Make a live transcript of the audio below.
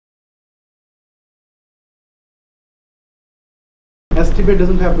estimate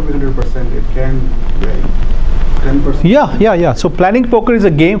doesn't have to be 100%. It can vary. 10%. Yeah. So planning poker is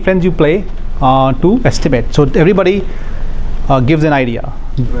a game friends you play to estimate. So everybody gives an idea.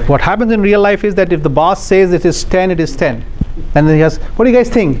 Right. What happens in real life is that if the boss says it is 10, it is 10. And then he asks, what do you guys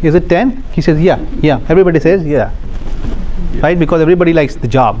think? Is it 10? He says, yeah. Everybody says, yeah. Right? Because everybody likes the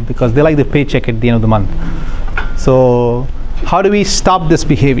job, because they like the paycheck at the end of the month. So how do we stop this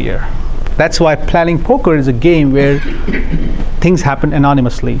behavior? That's why planning poker is a game where things happen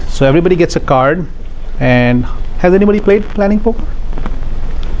anonymously. So everybody gets a card. And has anybody played planning poker?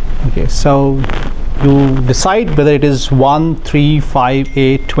 Okay, so you decide whether it is 1, 3, 5,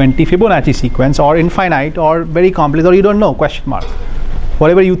 8, 20 Fibonacci sequence, or infinite, or very complex, or you don't know, question mark,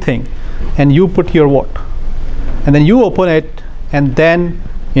 whatever you think, and you put your vote, and then you open it, and then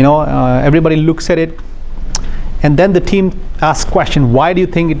everybody looks at it, and then the team asks question, why do you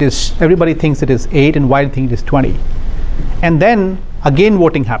think it is? Everybody thinks it is 8, and why do you think it is 20? And then again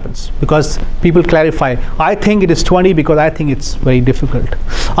voting happens, because people clarify, I think it is 20 because I think it's very difficult.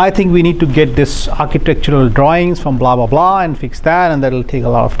 I think we need to get this architectural drawings from blah blah blah and fix that, and that will take a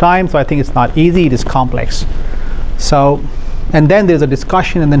lot of time, so I think it's not easy, it is complex. So, and then there's a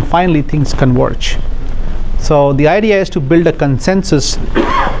discussion, and then finally things converge. So the idea is to build a consensus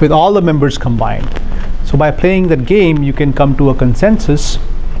with all the members combined. So by playing that game you can come to a consensus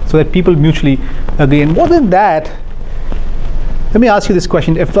so that people mutually agree. And more than that, let me ask you this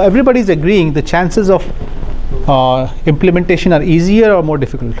question. If everybody is agreeing, the chances of implementation are easier or more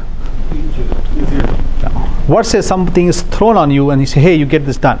difficult? Easier. What says something is thrown on you and you say, hey, you get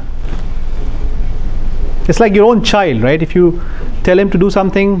this done? It's like your own child, right? If you tell him to do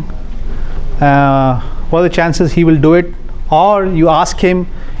something, what are the chances he will do it? Or you ask him,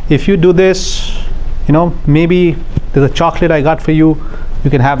 if you do this, maybe there's a chocolate I got for you, you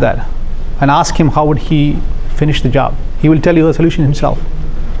can have that. And ask him how would he finish the job. He will tell you the solution himself.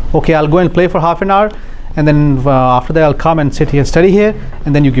 Okay, I'll go and play for half an hour, and then after that I'll come and sit here, study here,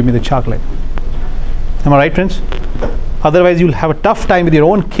 and then you give me the chocolate. Am I right, friends? Otherwise you'll have a tough time with your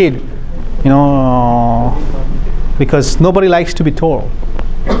own kid, because nobody likes to be told.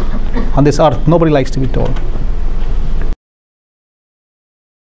 On this earth, nobody likes to be told.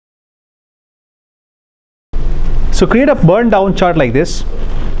 So create a burn down chart like this.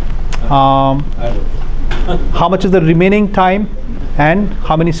 How much is the remaining time and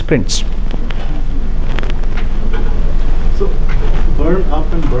how many sprints? So burn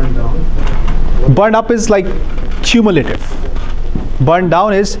up and burn down. Burn up is like cumulative. Burn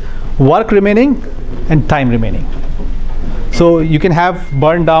down is work remaining and time remaining. So you can have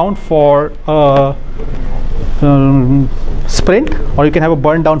burn down for sprint, or you can have a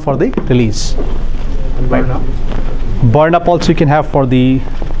burn down for the release. And burn up. Burn up also you can have for the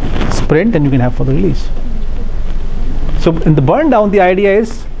sprint, and you can have for the release. So in the burn down, the idea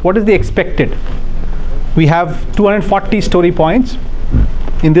is, what is the expected? We have 240 story points.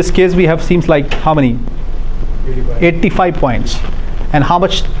 In this case, we have seems like how many? 85 points. And how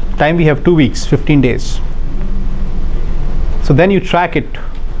much time we have? 2 weeks, 15 days. So then you track it,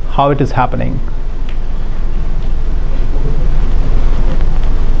 how it is happening.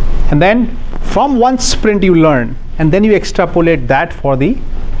 And then from one sprint you learn, and then you extrapolate that for the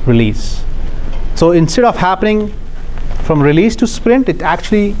release. So instead of happening from release to sprint, it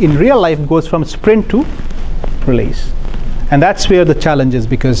actually in real life goes from sprint to release. And that's where the challenge is,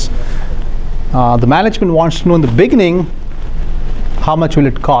 because the management wants to know in the beginning, how much will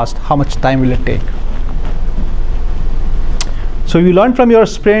it cost, how much time will it take. So you learn from your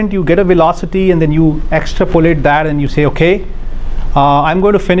sprint, you get a velocity, and then you extrapolate that, and you say, okay, I'm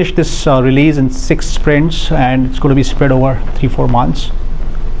going to finish this release in 6 sprints, and it's going to be spread over 3-4 months.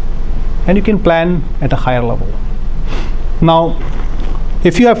 And you can plan at a higher level. Now,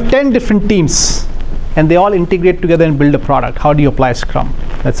 if you have 10 different teams and they all integrate together and build a product, how do you apply Scrum?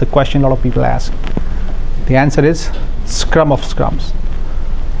 That's a question a lot of people ask. The answer is Scrum of Scrums.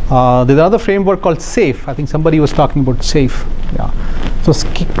 There's another framework called SAFe. I think somebody was talking about SAFe. Yeah. So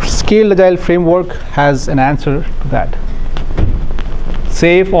Scaled Agile Framework has an answer to that.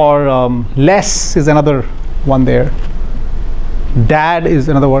 SAFe or LESS is another one there. DAD is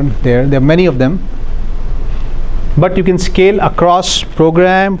another one there. There are many of them. But you can scale across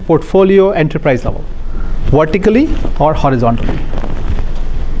program, portfolio, enterprise level, vertically or horizontally.